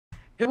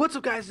Hey, what's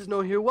up, guys? It's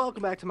Noah here.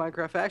 Welcome back to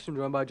Minecraft Faction,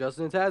 joined by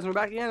Justin and Taz, and we're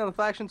back again on the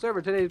Faction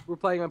server. Today, we're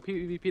playing on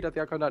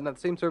PvP.theArchon.net, the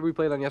same server we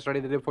played on yesterday,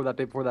 the day before that,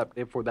 day before that,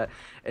 day before that.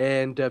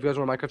 And if you guys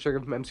want a Minecraft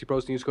server from MC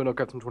Pros, use code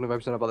NoahCraft from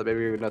 25% off all the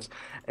baby nuts.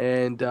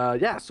 And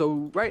yeah,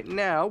 so right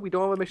now, we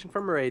don't have a mission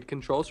from Raid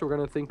Control, so we're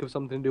going to think of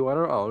something to do on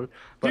our own.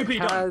 But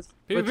Taz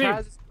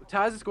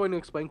is going to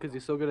explain, because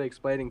he's so good at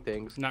explaining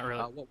things. Not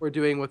really. What we're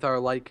doing with our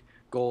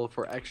goal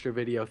for extra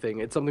video thing.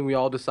 It's something we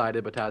all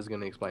decided, but Taz is going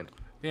to explain.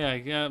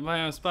 Yeah,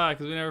 my own spot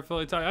because we never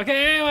fully talked.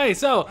 Okay, anyway,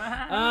 so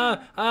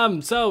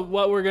so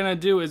what we're gonna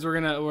do is we're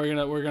gonna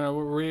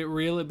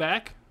reel it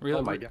back.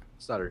 Oh my god,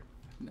 stutter.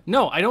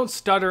 No, I don't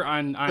stutter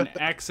on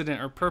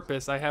accident or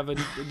purpose. I have a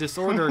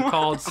disorder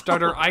called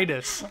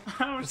stutteritis.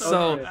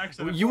 So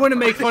you want to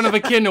make fun of a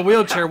kid in a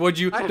wheelchair, would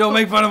you? Don't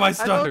make fun of my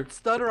stutter. I don't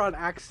stutter on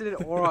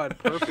accident or on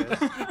purpose.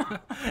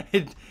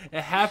 It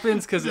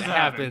happens because it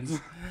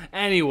happens.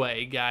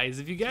 Anyway, guys,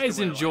 if you guys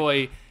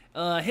enjoy,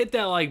 hit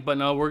that like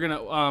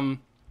button.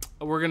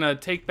 We're gonna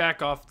take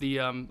back off the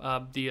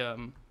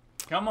Come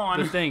on.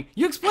 the thing.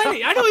 You explain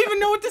it. I don't even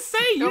know what to say.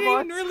 You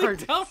didn't even really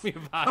tell me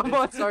about it. Come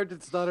on,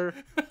 Sergeant Stutter.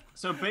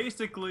 So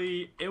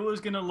basically, it was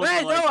gonna look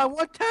hey, like. no, I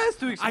want Taz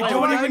to explain. I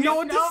don't even know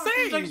what to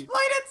say. Explain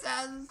it,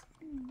 says.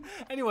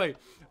 Anyway,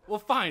 well,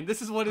 fine.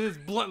 This is what it is,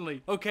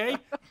 bluntly. Okay.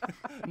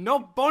 No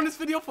bonus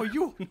video for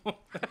you.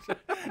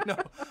 No.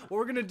 What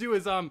we're gonna do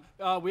is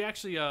we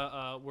actually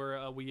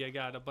we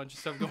got a bunch of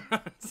stuff going on.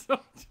 So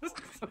just.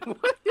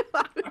 What are you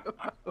laughing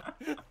about?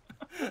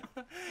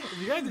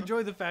 If you guys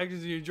enjoy the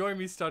factions and you enjoy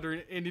me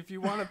stuttering, and if you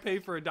want to pay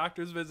for a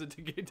doctor's visit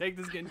to take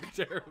this getting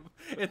care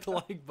of, hit the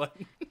like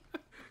button.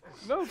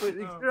 No, but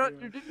you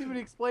didn't even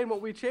explain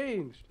what we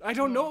changed. I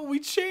don't know what we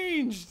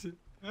changed.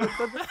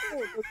 The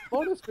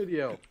bonus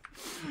video.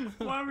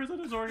 Why was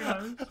it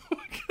disorganized?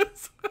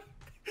 Because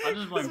I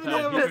just blame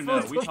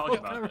Taz. We talked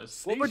about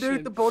this. What we're doing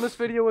with the bonus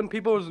video and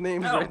people's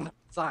names right on the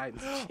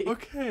signs.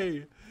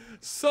 Okay,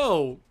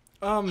 so.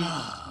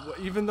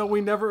 Even though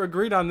we never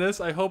agreed on this,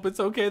 I hope it's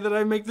okay that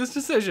I make this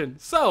decision.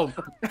 So,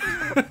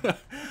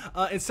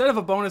 instead of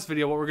a bonus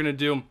video, what we're gonna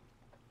do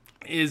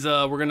is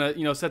we're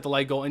gonna set the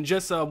like goal, and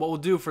just what we'll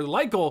do for the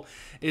like goal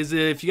is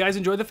if you guys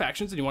enjoy the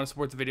factions and you want to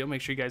support the video,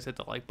 make sure you guys hit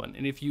the like button.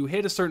 And if you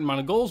hit a certain amount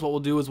of goals, what we'll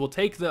do is we'll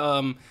take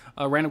the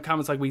random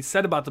comments like we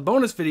said about the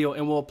bonus video,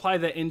 and we'll apply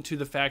that into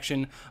the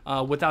faction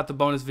without the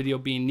bonus video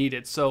being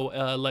needed. So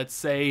let's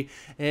say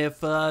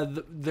if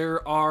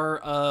there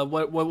are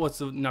what's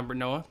the number,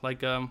 Noah?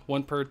 Like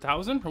 1 per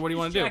 1,000, or what do you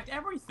want to do?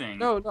 Everything.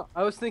 No,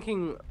 I was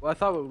thinking. I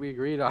thought what we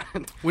agreed on.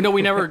 We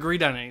never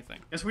agreed on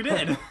anything. Yes, we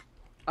did.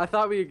 I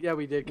thought we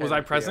did. Was I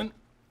present?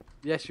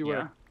 Yes, you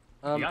were.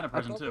 You got a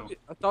present too.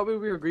 I thought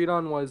what we agreed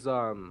on was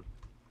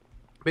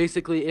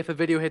basically if a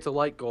video hits a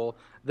like goal,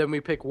 then we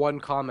pick one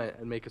comment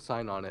and make a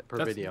sign on it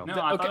per video. No,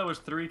 I thought it was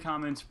 3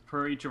 comments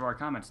per each of our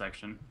comment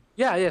section.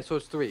 Yeah, so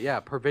it's 3. Yeah,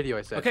 per video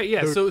I said. Okay,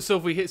 yeah. So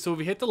if we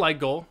hit the like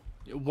goal,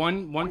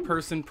 one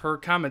person per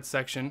comment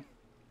section,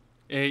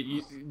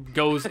 it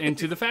goes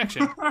into the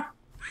faction.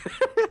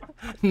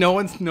 No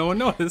one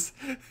noticed.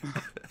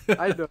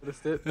 I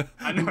noticed it.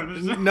 I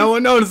noticed it. No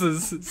one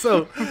notices.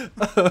 So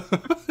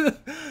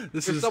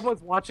if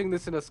someone's watching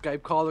this in a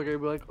Skype call, they're gonna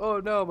be like, "Oh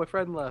no, my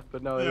friend left."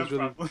 But no, it was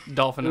really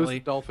Dolphin. It was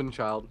Dolphin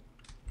Child.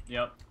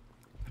 Yep.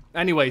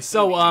 Anyway,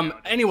 so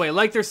anyway,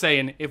 like they're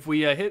saying, if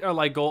we hit our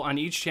like goal on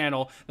each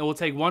channel, then we'll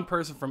take one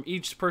person from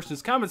each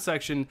person's comment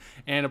section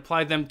and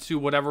apply them to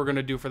whatever we're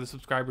gonna do for the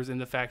subscribers in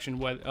the faction.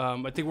 What I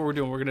think what we're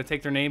doing, we're gonna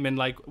take their name and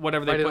like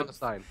whatever they Write put. it on the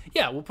sign.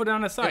 Yeah, we'll put it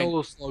on a sign. And a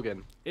little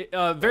slogan.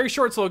 Very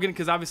short slogan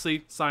because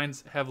obviously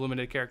signs have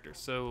limited characters.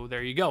 So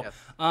there you go.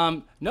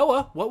 Yes.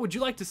 Noah, what would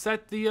you like to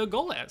set the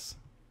goal as?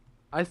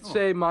 I'd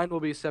say mine will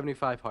be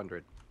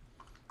 7,500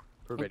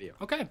 per video.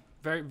 Okay,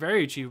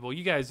 very achievable.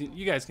 You guys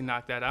can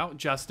knock that out.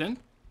 Justin.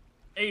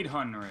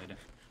 800.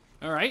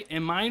 All right,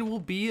 and mine will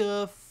be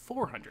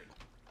 400.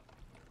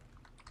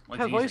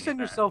 Why you send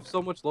yourself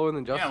so much lower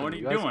than Justin? Yeah, what are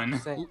you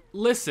doing?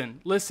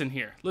 Listen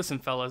here,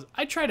 fellas.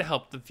 I try to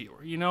help the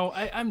viewer. You know,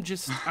 I'm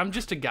just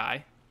a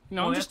guy. You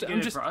know, Well,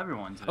 I'm just for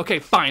everyone. Okay,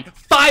 fine.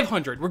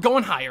 500. We're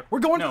going higher. We're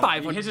going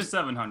 500. His is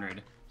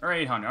 700 or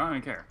 800. I don't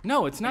even care.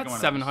 No, it's not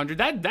 700.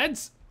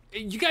 That's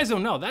you guys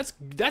don't know.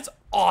 That's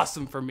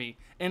awesome for me,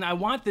 and I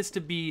want this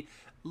to be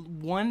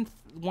one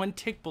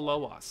tick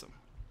below awesome.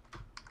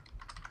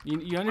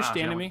 You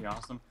understanding me?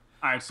 Awesome.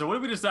 All right, so what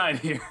did we decide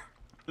here?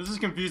 This is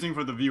confusing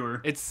for the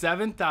viewer. It's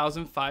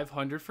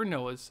 7,500 for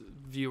Noah's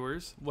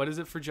viewers. What is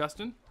it for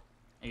Justin?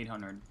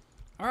 800.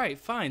 All right,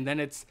 fine. Then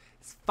it's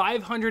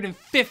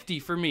 550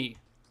 for me.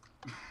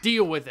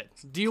 Deal with it.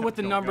 Deal with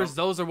the numbers.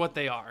 Those are what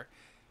they are.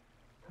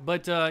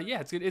 But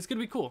yeah, it's good. It's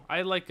gonna be cool.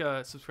 I like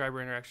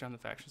subscriber interaction on the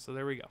faction, so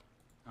there we go.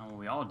 Oh,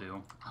 we all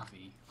do.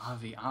 Avi.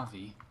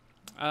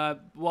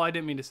 Well, I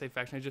didn't mean to say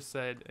faction. I just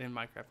said in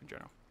Minecraft in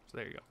general. So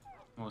there you go.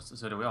 Well,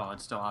 so do we all.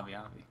 It's still Avi.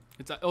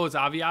 It's Avi. It's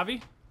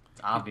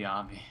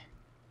Avi.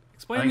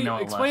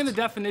 Explain the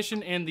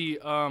definition and the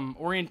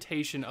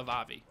orientation of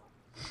Avi.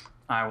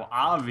 All right. Well,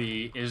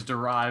 Avi is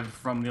derived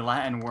from the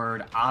Latin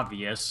word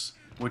obvious,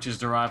 which is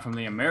derived from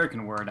the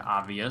American word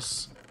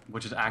obvious,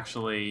 which is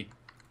actually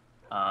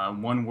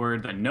one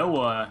word that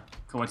Noah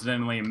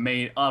coincidentally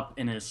made up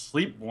in his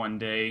sleep one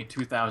day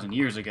 2,000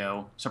 years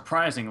ago,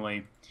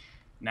 surprisingly.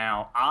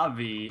 Now,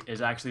 Avi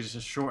is actually just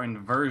a shortened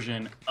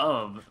version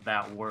of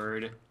that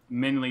word,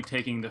 mainly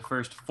taking the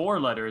first 4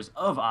 letters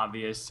of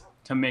obvious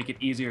to make it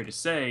easier to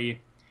say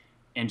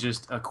in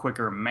just a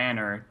quicker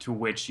manner to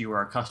which you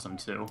are accustomed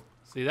to.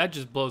 See, that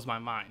just blows my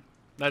mind.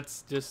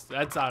 That's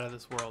out of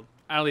this world.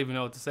 I don't even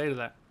know what to say to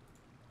that.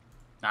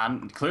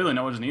 Clearly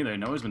Noah doesn't either.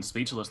 Noah's been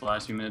speechless the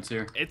last few minutes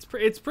here. It's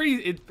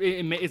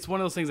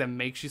one of those things that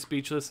makes you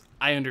speechless.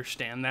 I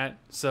understand that.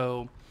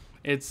 So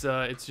it's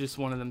just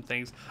one of them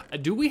things.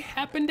 Do we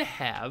happen to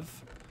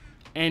have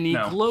any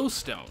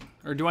glowstone,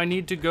 or do I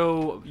need to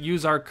go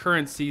use our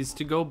currencies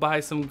to go buy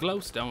some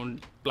glowstone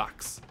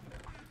blocks?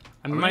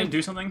 I might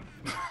do something.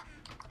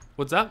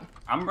 What's up?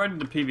 I'm ready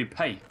to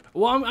PvP.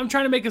 Well, I'm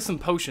trying to make us some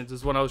potions.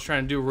 Is what I was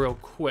trying to do real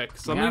quick.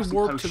 So let me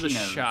warp to the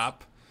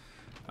shop.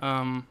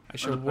 I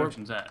should warp.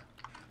 Potions at?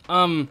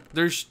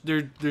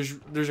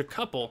 There's a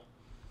couple.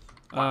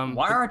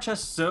 Why are our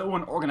chests so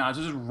unorganized?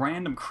 There's just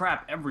random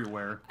crap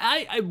everywhere.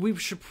 We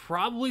should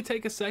probably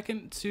take a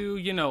second to,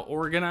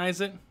 organize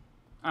it.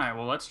 All right,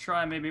 well, let's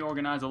try maybe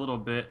organize a little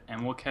bit,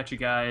 and we'll catch you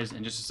guys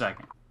in just a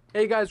second.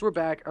 Hey guys, we're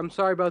back. I'm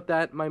sorry about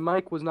that. My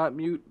mic was not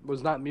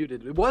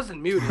muted. It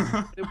wasn't muted.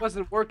 It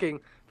wasn't working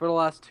for the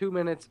last 2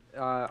 minutes.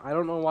 I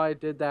don't know why I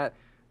did that,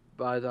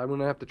 but I'm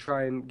gonna have to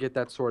try and get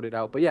that sorted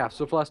out. But yeah,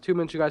 so for the last 2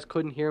 minutes, you guys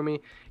couldn't hear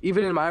me.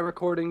 Even in my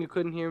recording, you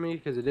couldn't hear me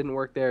because it didn't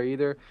work there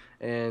either.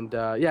 And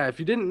yeah, if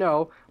you didn't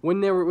know,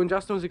 when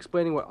Justin was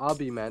explaining what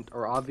Avi meant,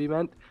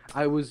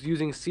 I was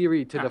using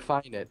Siri to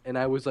define it, and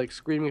I was like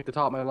screaming at the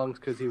top of my lungs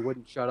because he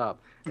wouldn't shut up.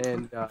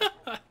 And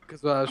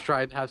because I was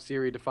trying to have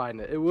Siri define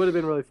it. It would have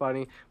been really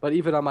funny, but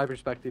even on my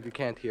perspective, you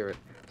can't hear it.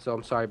 So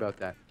I'm sorry about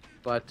that.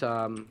 But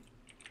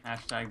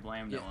hashtag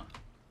blame Noah.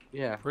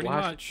 Yeah, pretty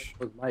much.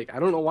 Mike, I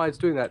don't know why it's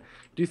doing that.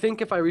 Do you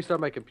think if I restart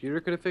my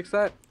computer, could it fix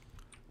that?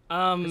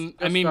 I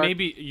mean,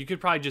 maybe you could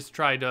probably just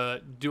try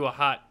to do a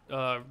hot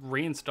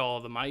reinstall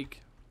of the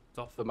mic.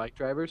 The mic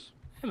drivers?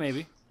 Yeah,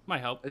 maybe. Might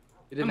help. It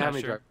didn't have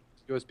any drivers.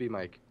 USB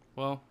mic.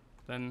 Well,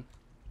 then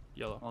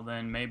yellow. Well,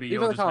 then maybe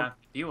you'll just have to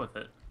deal with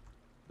it.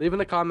 Leave in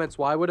the comments,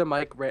 why would a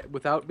mic,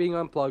 without being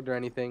unplugged or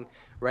anything,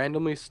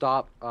 randomly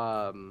stop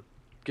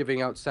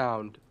giving out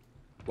sound?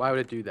 Why would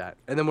it do that?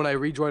 And then when I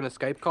rejoin a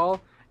Skype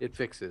call, it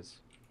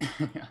fixes.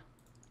 Yeah.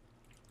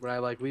 When I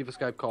leave a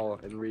Skype call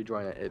and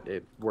rejoin it,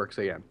 it works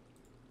again.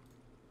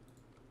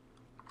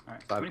 All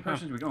right. How many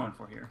potions are we going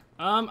for here?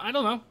 I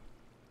don't know.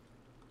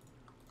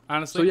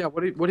 Honestly. So yeah,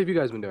 what have you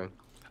guys been doing?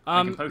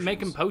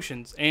 Making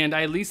potions, and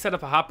I at least set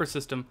up a hopper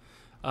system,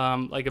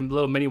 like a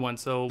little mini one.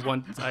 So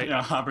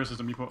yeah, hopper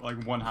system. You put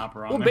like one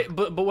hopper on there.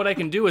 But what I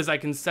can do is I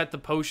can set the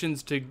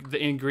potions to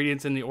the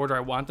ingredients in the order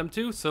I want them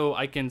to. So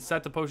I can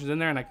set the potions in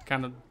there, and I can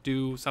kind of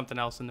do something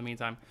else in the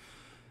meantime.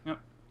 Yep.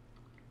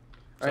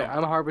 All right,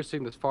 I'm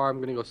harvesting this far. I'm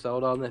gonna go sell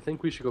it all, and I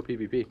think we should go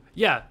PvP.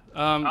 Yeah.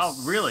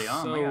 Oh, really?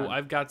 Oh, so my God.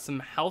 I've got some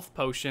health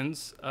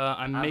potions.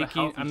 I'm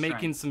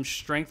making some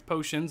strength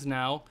potions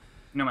now.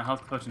 No, my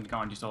health potion's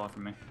gone. You stole it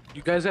from me.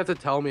 You guys have to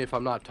tell me if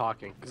I'm not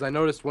talking, because I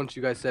noticed once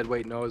you guys said,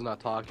 "Wait, Noah's not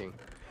talking,"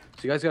 so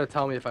you guys gotta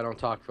tell me if I don't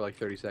talk for like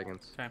 30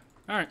 seconds. Okay.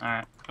 All right. All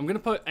right. I'm gonna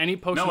put any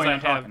potions No, I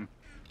have. talking.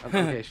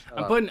 Okay,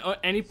 I'm putting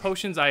any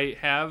potions I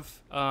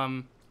have.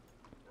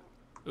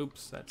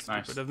 Oops, that's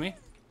Nice. stupid of me.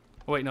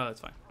 Oh wait, no,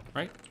 that's fine.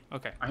 Right?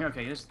 Okay.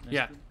 Okay. Yes.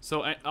 Yeah.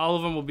 So all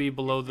of them will be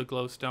below the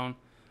glowstone.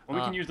 Well,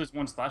 we can use this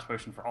one splash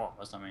potion for all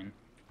of us. I mean,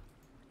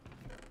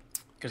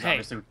 because Hey.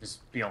 obviously we can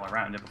just be all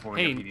around it before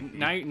we Hey, get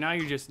PvP. now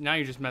you're just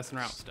messing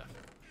around with stuff.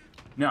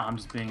 No, I'm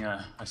just being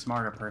a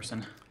smarter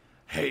person.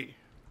 Hey.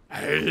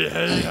 Hey,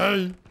 it's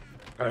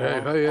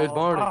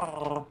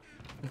Barney.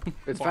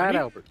 It's Fat Barney?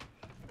 Albert.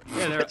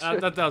 Yeah, I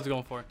thought that was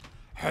going for it.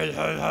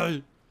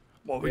 Hey.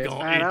 What we It's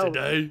gonna Fat eat Albert.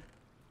 today?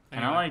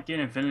 And I like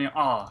getting infinity.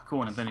 Oh,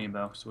 cool, an infinity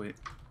bow. Sweet.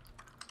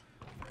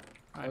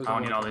 I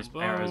don't need all these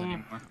arrows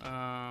anymore.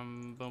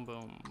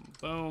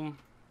 Boom.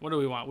 What do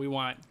we want? We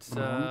want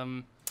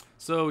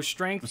so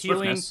strength, Some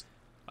healing. swiftness.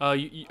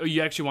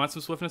 You actually want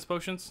some swiftness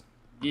potions?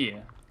 Yeah.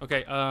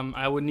 Okay.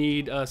 I would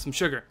need some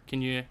sugar.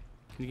 Can you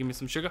give me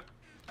some sugar?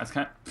 That's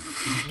kind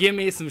Give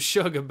me some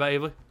sugar,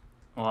 baby.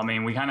 Well, I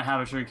mean, we kind of have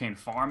a sugarcane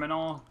farm and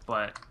all,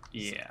 but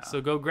yeah.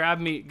 So go grab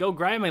me a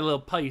little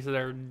piece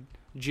there,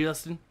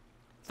 Justin.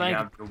 Thank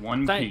you.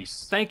 One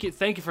piece. Thank you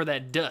for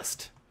that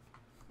dust.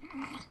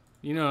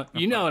 You know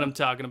what I'm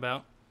talking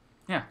about.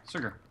 Yeah,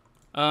 sugar.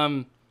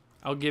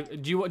 I'll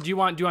give. Do you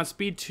want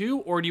speed 2,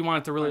 or do you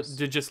want it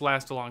to just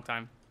last a long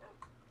time?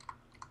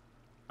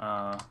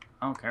 I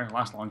don't care.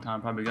 Last a long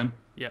time, probably good.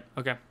 Yep.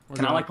 Okay.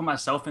 Can I put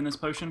myself in this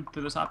potion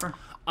through this hopper?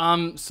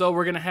 So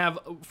we're gonna have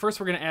first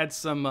we're gonna add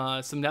some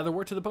nether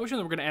wart to the potion.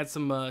 Then we're gonna add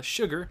some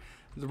sugar,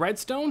 the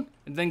redstone,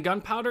 and then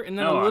gunpowder, and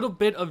then a little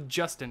bit of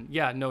Justin.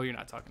 Yeah. No, you're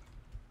not talking.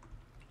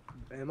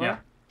 Am Yeah.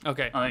 I?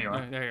 Okay. Oh, there you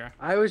are. There you are.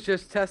 I was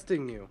just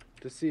testing you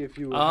to see if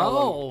you.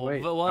 Oh,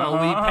 wait. well,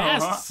 we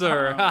passed,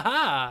 sir.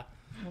 Haha.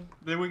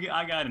 Then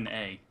I got an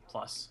A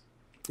plus.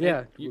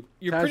 Yeah, You're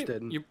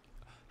tested. pretty.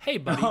 Hey,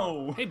 buddy.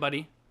 No. Hey,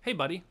 buddy. Hey,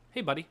 buddy.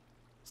 Hey, buddy.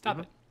 Stop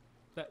it.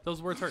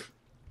 Those words hurt.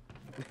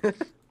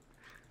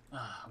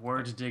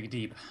 Words dig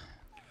deep.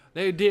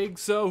 They dig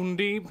so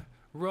deep,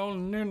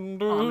 rolling in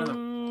the...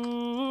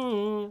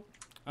 Oh,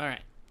 All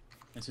right.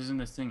 This isn't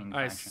the singing All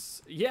right.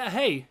 faction. Yeah,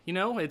 hey, you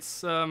know,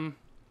 it's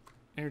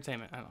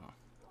entertainment. I don't know.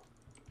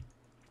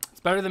 It's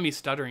better than me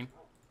stuttering.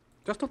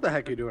 Just what the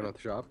heck are you doing at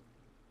the shop?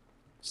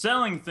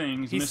 Selling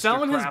things. He's Mr.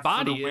 selling his Craft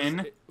body. For the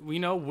win. We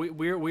know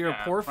we're a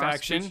Yeah, poor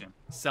faction prostitution.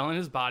 selling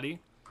his body.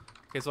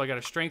 Okay, so I got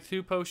a strength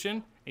 2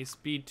 potion, a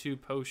speed 2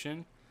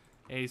 potion,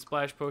 a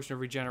splash potion of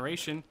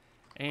regeneration,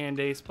 and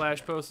a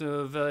splash potion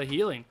of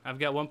healing. I've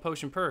got 1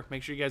 potion per.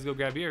 Make sure you guys go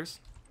grab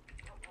yours.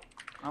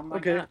 Oh my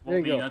Okay, God. there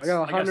you Well, go. I that's-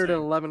 got like I said,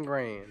 111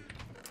 grand.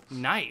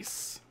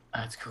 Nice.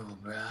 That's cool,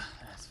 bruh.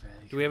 That's very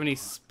cool. Do we have any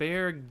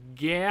spare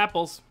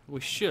gapples? We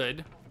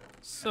should.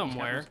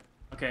 Somewhere.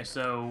 Okay,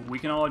 so we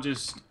can all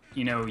just,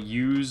 you know,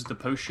 use the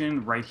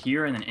potion right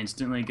here and then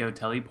instantly go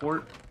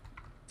teleport.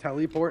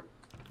 Teleport?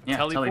 Yeah,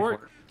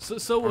 Teleport?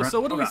 So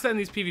what do we Okay. send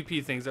these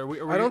PvP things? Are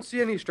we I don't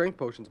see any strength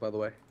potions, by the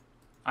way.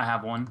 I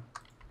have one.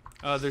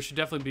 there should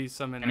definitely be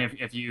some in And there.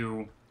 if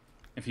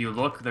you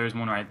look, there's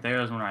one right there.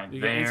 There's one right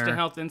You there.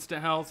 got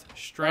instant health,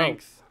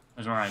 strength,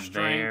 There's one right Strength.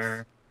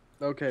 there.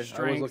 Okay, I was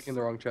Strength. looking in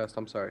the wrong chest.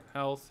 I'm sorry.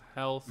 health,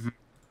 Mm-hmm.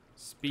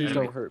 speed. Please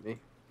don't hurt me.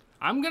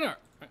 I'm gonna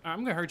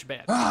hurt you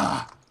bad.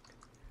 Ah!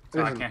 So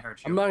I Listen, can't hurt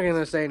you. I'm not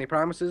gonna say any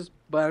promises,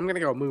 but I'm gonna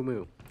go moo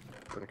moo.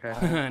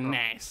 Okay.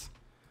 Nice.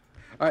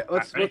 All right,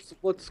 Alright.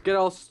 let's get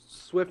all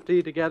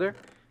swifty together.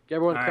 Get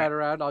everyone Alright. crowd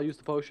around. I'll use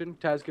the potion.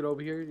 Taz, get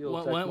over here.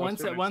 One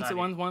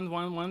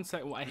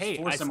sec. Hey,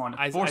 Force him on.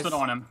 I- Force it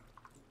on him.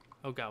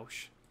 Oh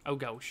gosh. Oh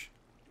gosh.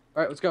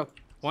 All right, let's go.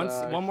 One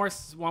more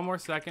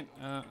second.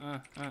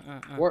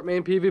 Warp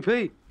main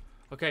PvP.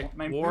 Okay.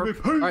 Man, Warp.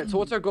 PvP. All right, so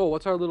what's our goal?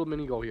 What's our little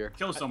mini goal here?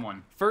 Kill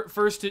someone.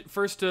 First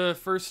to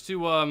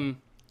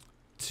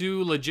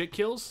 2 legit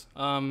kills.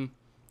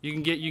 You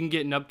can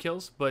get nub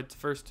kills, but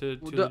first to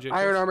 2 The legit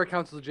iron kills. armor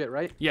counts as legit,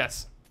 right?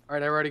 Yes. All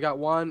right, I already got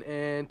 1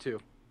 and 2.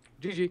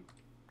 GG.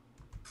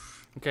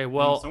 Okay.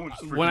 Well, so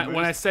much when freaking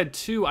I waste. said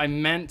 2, I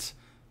meant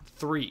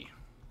 3.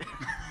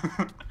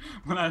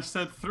 When I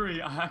said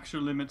 3, I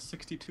actually meant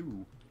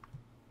 62.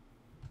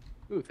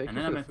 Ooh, thank And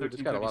you then for I'm the at food.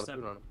 This got a lot of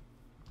 1337. food on him.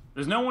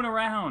 There's no one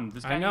around.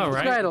 This guy I know, needs-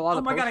 right? This guy had a lot Oh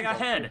of my God, I got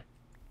potions on him. head.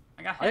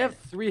 I got I head. have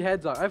 3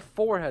 heads on. I have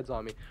 4 heads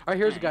on me. All right,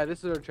 here's a Dang. guy.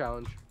 This is our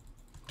challenge.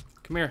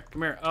 Come here.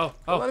 Oh,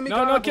 let me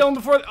no, go. kill him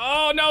before.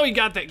 Oh no, he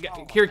got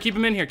that. Here, keep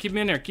him in here. Keep him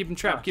in there. Keep him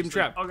trapped. Keep him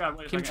trapped. Oh God,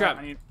 wait a Keep him second.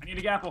 trapped. I need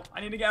a gapple.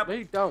 I need a gapple. No,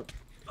 you don't.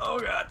 Oh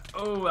God.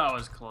 Oh, that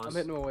was close. I'm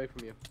hitting him away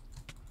from you.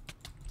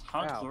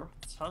 Hustler.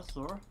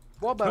 Hustler.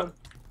 Wall bound.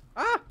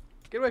 Ah!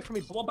 Get away from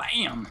me. Oh,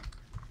 bam.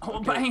 Oh,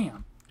 Okay.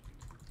 bam.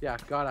 Yeah,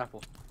 God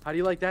apple. How do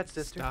you like that,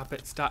 sister? Stop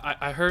it. Stop.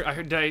 I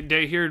heard. Did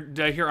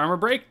I hear armor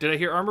break? Did I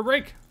hear armor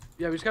break?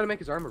 Yeah, we just gotta make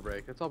his armor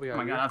break. That's all we Oh gotta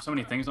my do. God, I have so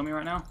many things on me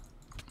right now.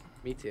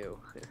 Me too.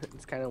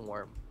 It's kind of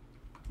warm.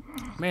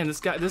 Man, this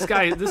guy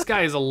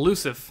is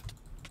elusive.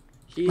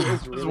 He is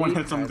Just really. one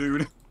hit some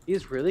dude.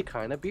 He's really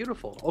kind of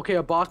beautiful. Okay,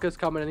 Abaka's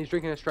coming and he's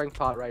drinking a strength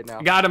pot right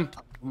now. Got him.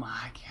 Oh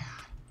my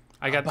God.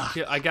 I got the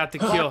kill. I got the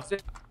kill.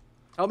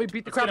 Help me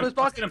beat the Let's crap get out of him, this let's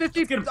box. get him, 50.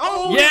 let's get him.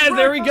 Oh, Yeah, crap.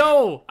 there we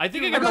go. I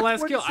think I I got the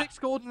last kill. 26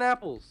 golden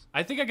apples.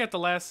 I think I got the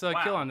last kill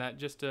Wow. on that.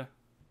 Just to.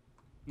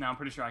 No, I'm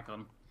pretty sure I killed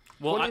him.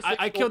 Well, 26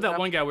 I killed that golden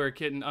one guy we were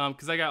kidding.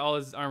 Because I got all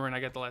his armor and I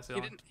got the last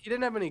kill. He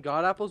didn't have any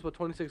god apples, but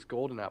 26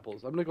 golden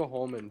apples. I'm gonna go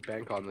home and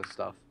bank on this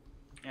stuff.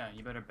 Yeah,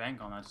 you better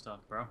bank on that stuff,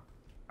 bro.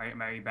 Are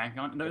you banking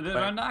on? No,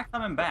 they're not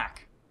coming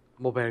back.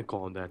 I'm gonna bank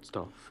on that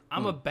stuff.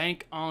 I'm a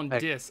bank on Hey.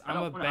 this. I I'm a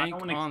don't wanna- I bank don't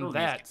wanna on kill these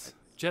that. guys.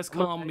 Just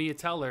I'm a call bank- me a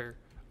teller.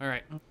 All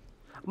right.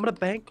 I'm gonna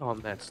bank on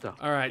that stuff.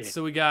 All right. Yeah.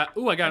 So we got.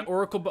 Ooh, I got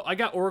Oracle. I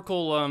got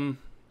Oracle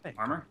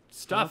Armor?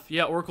 stuff.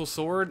 Yeah, Oracle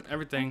sword,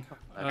 everything.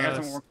 I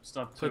got some work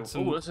stuff too. put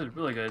some- Oh, this is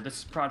really good. This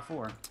is Prod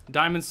 4.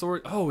 Diamond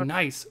sword. Oh,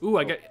 nice. Ooh,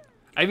 I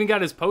even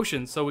got his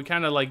potions. So we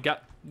kind of like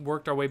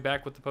worked our way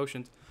back with the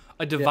potions.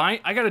 A divine.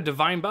 I got a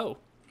divine bow.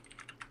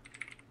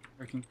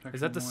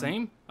 Is that the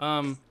same?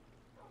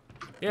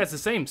 Yeah, it's the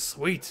same.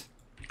 Sweet.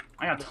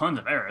 I got tons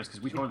of arrows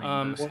because we totally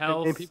need those.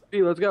 Health. Hey,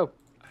 PvP, let's go.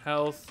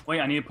 Health. Wait,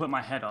 I need to put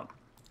my head up.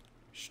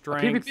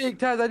 Strength. PvP,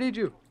 Taz, I need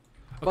you.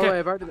 By the Okay. way,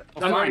 I've already. That's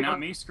fine, not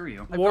me. Screw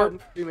you. I've Warp.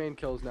 gotten 3 main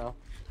kills now.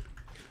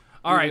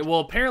 All right. Well,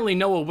 apparently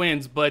Noah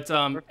wins, but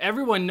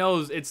everyone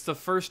knows it's the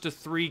first to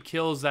 3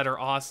 kills that are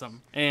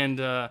awesome, and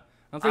I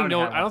don't think would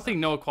Noah. have I don't one. think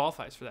Noah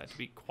qualifies for that. To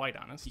be quite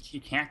honest.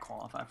 You can't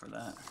qualify for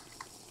that.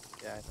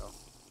 Yeah, I know.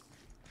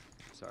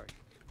 Sorry.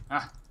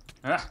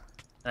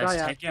 Let's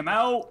yeah. take him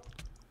out.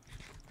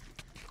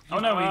 Oh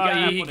no,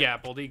 He got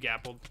gappled. He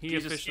gappled.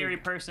 He's a scary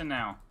person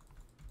now.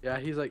 Yeah,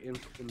 he's like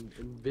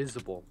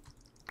invisible.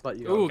 But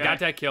you know. Ooh, Okay. got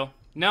that kill.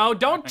 No,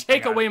 don't think I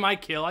take got away my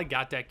kill. I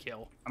got that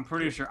kill. I'm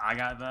pretty sure I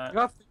got that I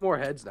got 3 more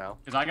heads now.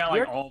 because I got like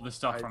You're- all the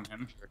stuff from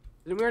him.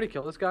 Didn't we already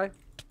kill this guy?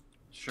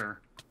 Sure.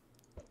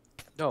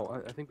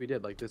 No, I think we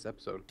did, like this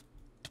episode.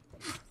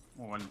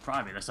 Well, and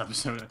probably this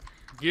episode.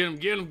 Get him.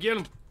 Get him. Get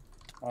him.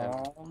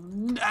 Oh,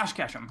 Ash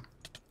catch him.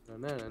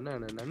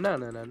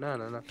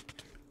 No.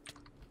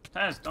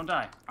 Taz, don't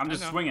die. I'm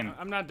just swinging.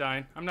 I'm not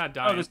dying. I'm not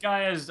dying. Oh, this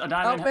guy is a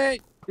diamond. Help me!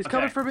 He's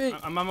coming for me.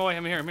 I'm on my way.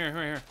 I'm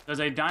here. Does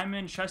a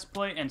diamond chest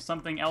plate and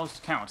something else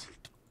count?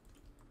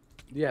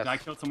 Yes. Did I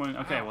kill someone?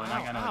 Okay, well, then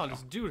I got another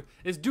kill.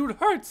 This dude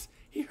hurts.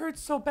 He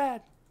hurts so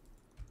bad.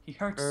 He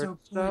hurts so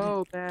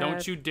so good. bad.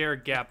 Don't you dare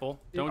gapple.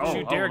 Don't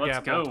you dare let's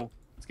gapple. Go.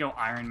 Let's go,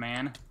 Iron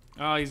Man.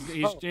 Oh, he's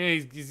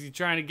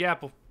trying to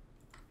gapple.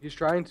 He's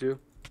trying to.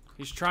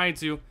 He's trying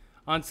to.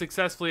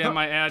 Unsuccessfully, I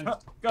might add.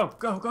 Go.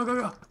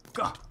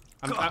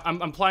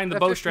 I'm applying the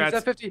bow strats. He's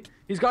at 50.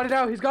 He's got it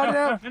out. He's got it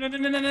out. No.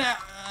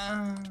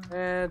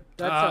 And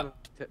that's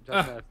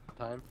not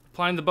time.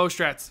 Applying the bow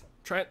strats.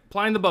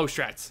 Applying the bow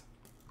strats.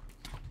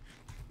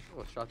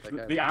 Oh, shot that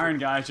guy. The Iron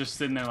guy's just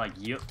sitting there like,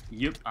 yep,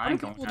 I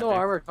ain't going People no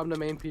armor come to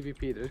main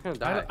PvP. They're just gonna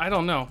die. I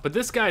don't know, but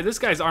this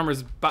guy's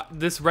armor's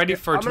ready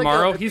for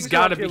tomorrow. He's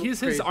got to be.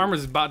 His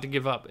armor's about to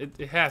give up.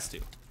 It has to.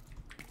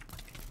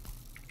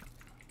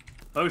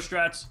 Bow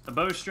strats. The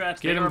bow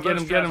strats. Get him. I'm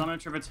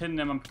not sure if it's hitting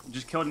them. I'm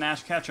just killed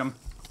Nash. Catch him.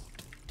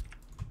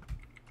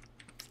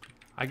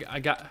 I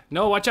got.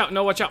 No, watch out.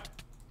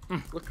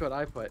 Look what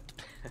I put.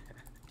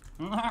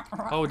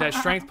 Oh, that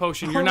strength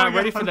potion. You're not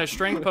ready for that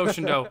strength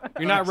potion, though.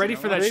 You're not ready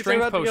for that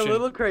strength potion. potion. A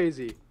little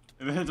crazy.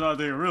 It's about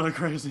to get really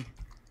crazy.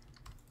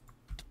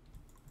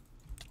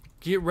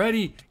 Get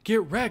ready.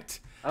 Get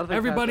wrecked.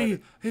 Everybody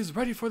is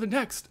ready for the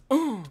next.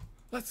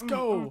 Let's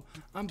go.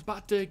 I'm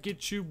about to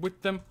get you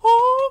with them.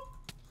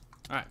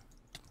 All right.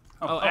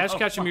 Oh, Ash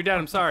Ketchum, you're dead.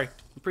 I'm sorry.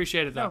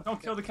 Appreciate it, though. No,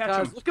 don't kill the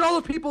Ketchum. Look at all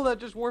the people that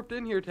just warped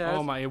in here, Taz.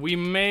 Oh, my. We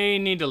may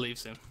need to leave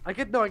soon. I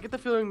get the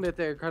feeling that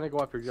they're trying to go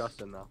after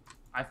Justin, though.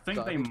 I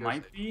think they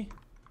might be,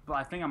 but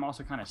I think I'm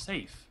also kind of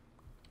safe.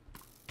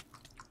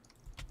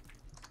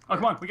 Oh,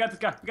 come on. We got this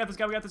guy.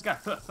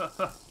 Oh,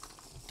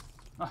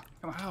 come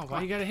on. Wow,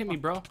 why you gotta hit me,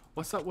 bro?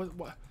 What's up?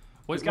 What?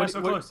 This guy's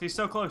so close. He's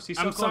so close.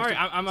 I'm sorry.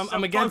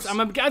 I'm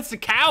against the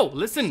cow.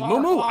 Listen,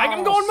 Moo.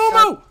 I'm going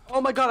God. Moo.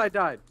 Oh my God, I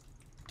died.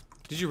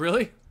 Did you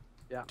really?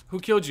 Yeah. Who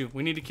killed you?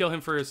 We need to kill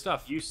him for his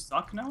stuff. You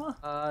suck, Noah?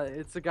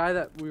 It's the guy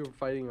that we were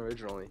fighting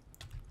originally.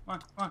 Come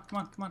on.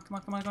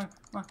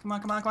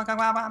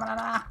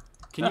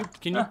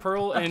 Can you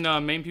pearl in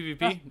main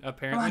PvP?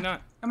 Apparently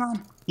not. Come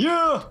on.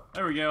 Yeah.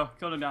 There we go.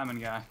 Killed a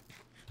diamond guy.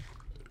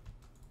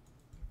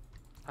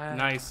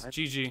 Nice.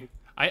 GG.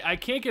 I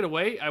can't get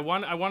away. I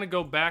want to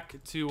go back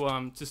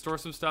to store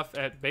some stuff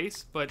at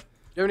base, but. Do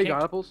you have any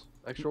god apples?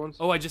 Extra ones?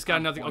 Oh, I just got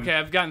another. Okay,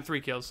 I've gotten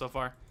 3 kills so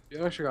far. Do you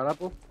have an extra god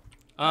apple?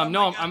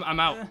 No, I'm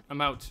out. I'm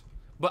out.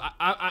 But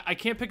I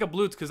can't pick up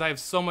loots because I have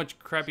so much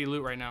crappy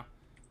loot right now.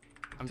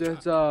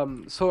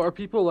 So are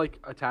people like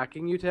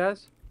attacking you,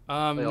 Taz?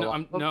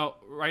 No.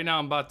 Right now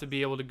I'm about to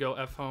be able to go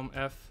F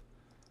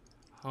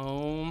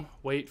home.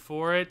 Wait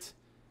for it.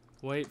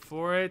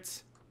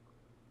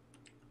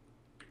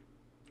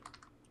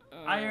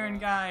 Iron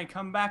guy,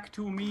 come back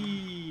to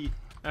me.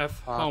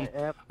 F home.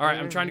 All right,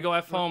 I'm trying to go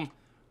F home.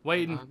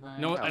 Waiting.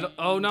 No.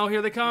 Oh no,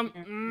 here they come.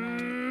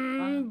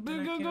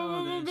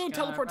 Go.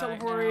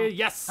 Teleport.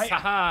 Yes.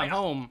 Haha. I'm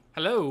home.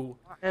 Hello.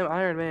 I am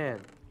Iron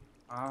Man.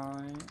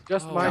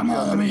 Just Come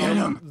on, let me hit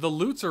him. The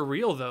loots are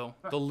real, though.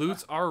 The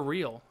loots are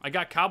real. I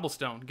got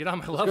cobblestone. Get on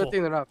my level. Good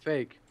thing they're not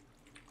fake.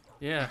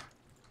 Yeah.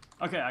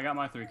 Okay, I got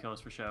my 3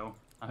 kills for show.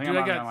 I think I'm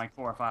on like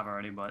 4 or 5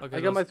 already, but. Okay,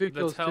 I got my 3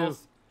 kills too.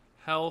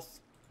 Health,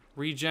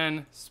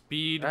 regen,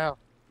 speed. Wow.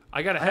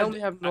 I only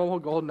have normal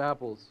golden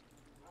apples.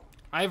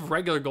 I have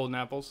regular golden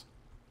apples.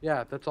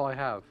 Yeah, that's all I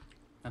have.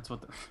 That's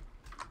what the.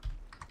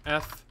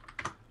 F.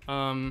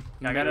 I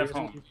got F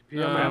home.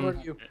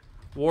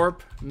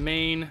 Warp,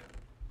 main,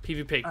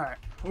 PvP. Alright.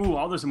 Ooh,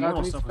 all this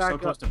immortal stuff was so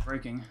close to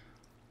breaking.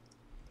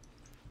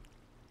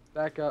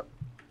 Back up.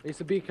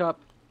 Needs a B cup.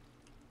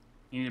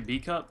 You need a B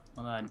cup?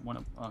 Well, I want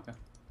to. Oh, okay.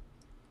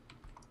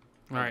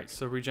 Alright,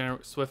 so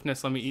regenerate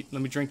swiftness. Let me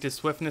drink this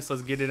swiftness.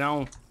 Let's get it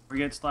on.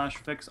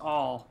 Forget/fix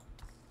all,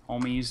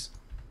 homies.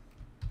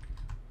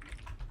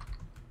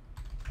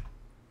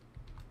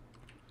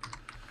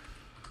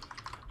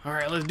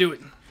 Alright, let's do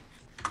it.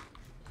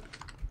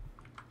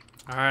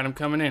 Alright, I'm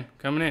coming in.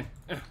 Coming in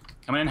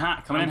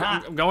hot.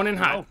 I'm going in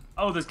hot.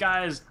 Oh, this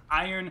guy has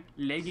iron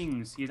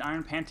leggings. He has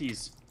iron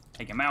panties.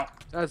 Take him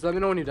out. Taz, let me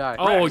know when you die.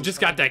 Oh,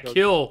 just got that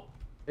kill.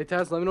 Hey,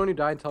 Taz, let me know when you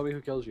die and tell me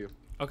who kills you.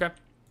 Okay.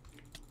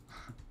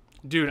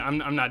 Dude,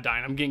 I'm not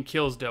dying. I'm getting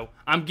kills, though.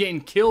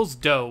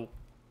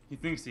 He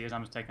thinks he is.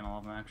 I'm just taking all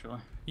of them, actually.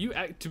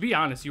 To be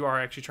honest, you are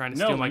actually trying to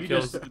steal my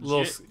kills.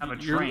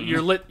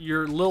 You're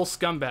little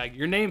scumbag.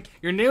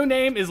 Your new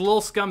name is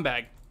Lil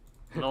Scumbag.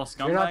 Little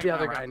scumbag. You're not the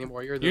other guy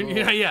anymore. You're the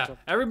yeah.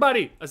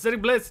 Everybody, Acidic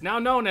BliTzz now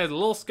known as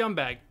Lil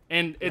Scumbag,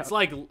 and it's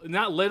like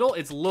not little,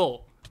 it's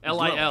Lil.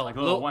 L-I-L. Like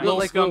Lil Wayne. Lil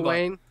like Scumbag. Lil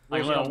Wayne.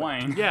 Like Lil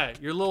Wayne. Yeah,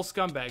 you're Lil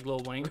Scumbag, Lil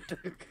Wayne.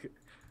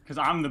 Because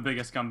I'm the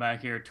biggest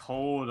scumbag here.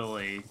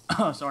 Totally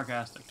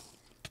sarcastic.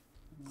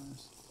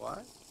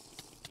 What?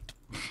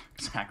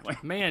 Exactly.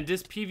 Man,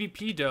 this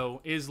PvP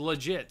though is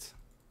legit.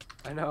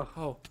 I know.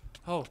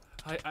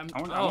 I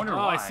wonder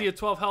why. I see a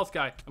 12 health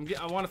guy.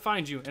 I want to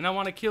find you and I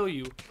want to kill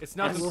you. It's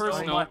nothing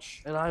personal.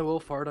 And I will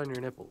fart on your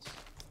nipples.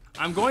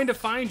 I'm going to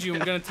find you. I'm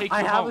going to take you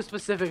I have home. a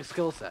specific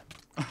skill set.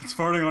 It's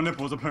farting on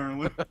nipples,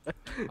 apparently.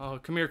 Oh,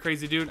 come here,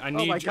 crazy dude. I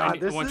need Oh my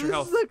god, I want your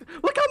help.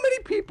 Look how many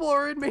people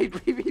are in made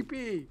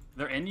PvP.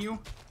 They're in you?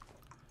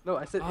 No,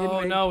 I said Oh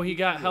inmate no, he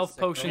got PvP. health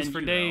potions And for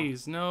you know.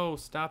 days. No,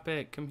 stop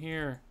it. Come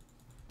here.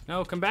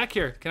 No, come back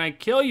here. Can I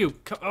kill you?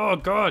 Oh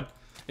god.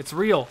 It's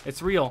real.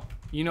 It's real.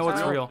 You know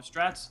it's Ow. real. The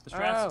strats. The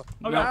strats. Ow.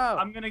 Oh, No. god.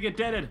 I'm gonna get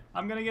deaded.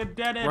 I'm gonna get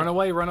deaded. Run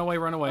away, run away,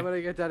 run away. I'm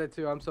gonna get deaded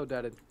too. I'm so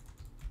deaded.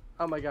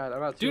 Oh my god,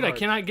 I'm out. Dude, I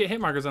cannot get hit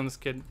markers on this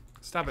kid.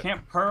 Stop it.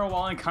 Can't purr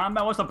while in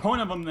combat. What's the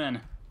point of them then?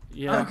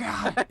 Yeah. Oh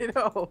god. I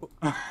know.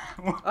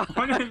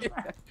 What is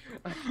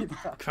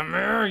that? Come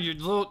here, you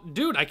little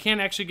dude. I can't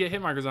actually get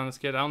hit markers on this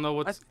kid. I don't know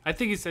what's. I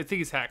think he's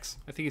hacks.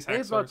 I think he's hacks.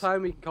 It's about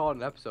time we can call it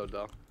an episode,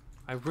 though.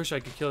 I wish I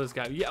could kill this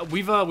guy. Yeah,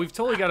 we've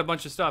totally got a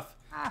bunch of stuff.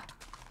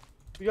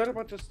 We got a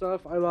bunch of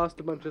stuff. I lost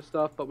a bunch of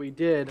stuff, but we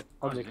did,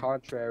 on the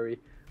contrary,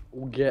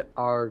 get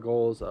our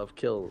goals of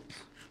kills.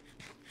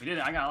 We did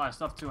it. I got a lot of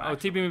stuff too. Oh,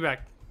 TP me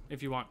back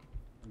if you want.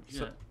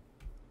 Shit.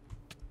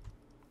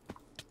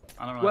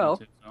 I don't know. Well,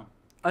 to, so.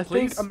 I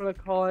Please. think I'm gonna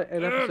call it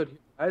an episode here,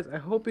 guys. I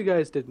hope you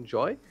guys did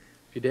enjoy.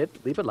 If you did,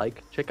 leave a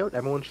like. Check out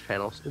everyone's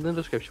channels in the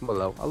description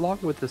below, along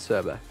with the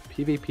server,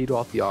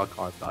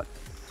 PvP.thearchon.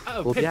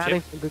 Oh, We'll be pitch adding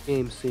it. some good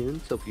games soon,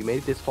 so if you made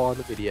it this far in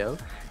the video,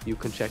 you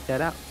can check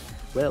that out.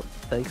 Well,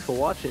 thanks for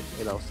watching,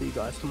 and I'll see you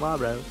guys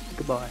tomorrow.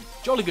 Goodbye.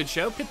 Jolly good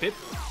show. Pip pip.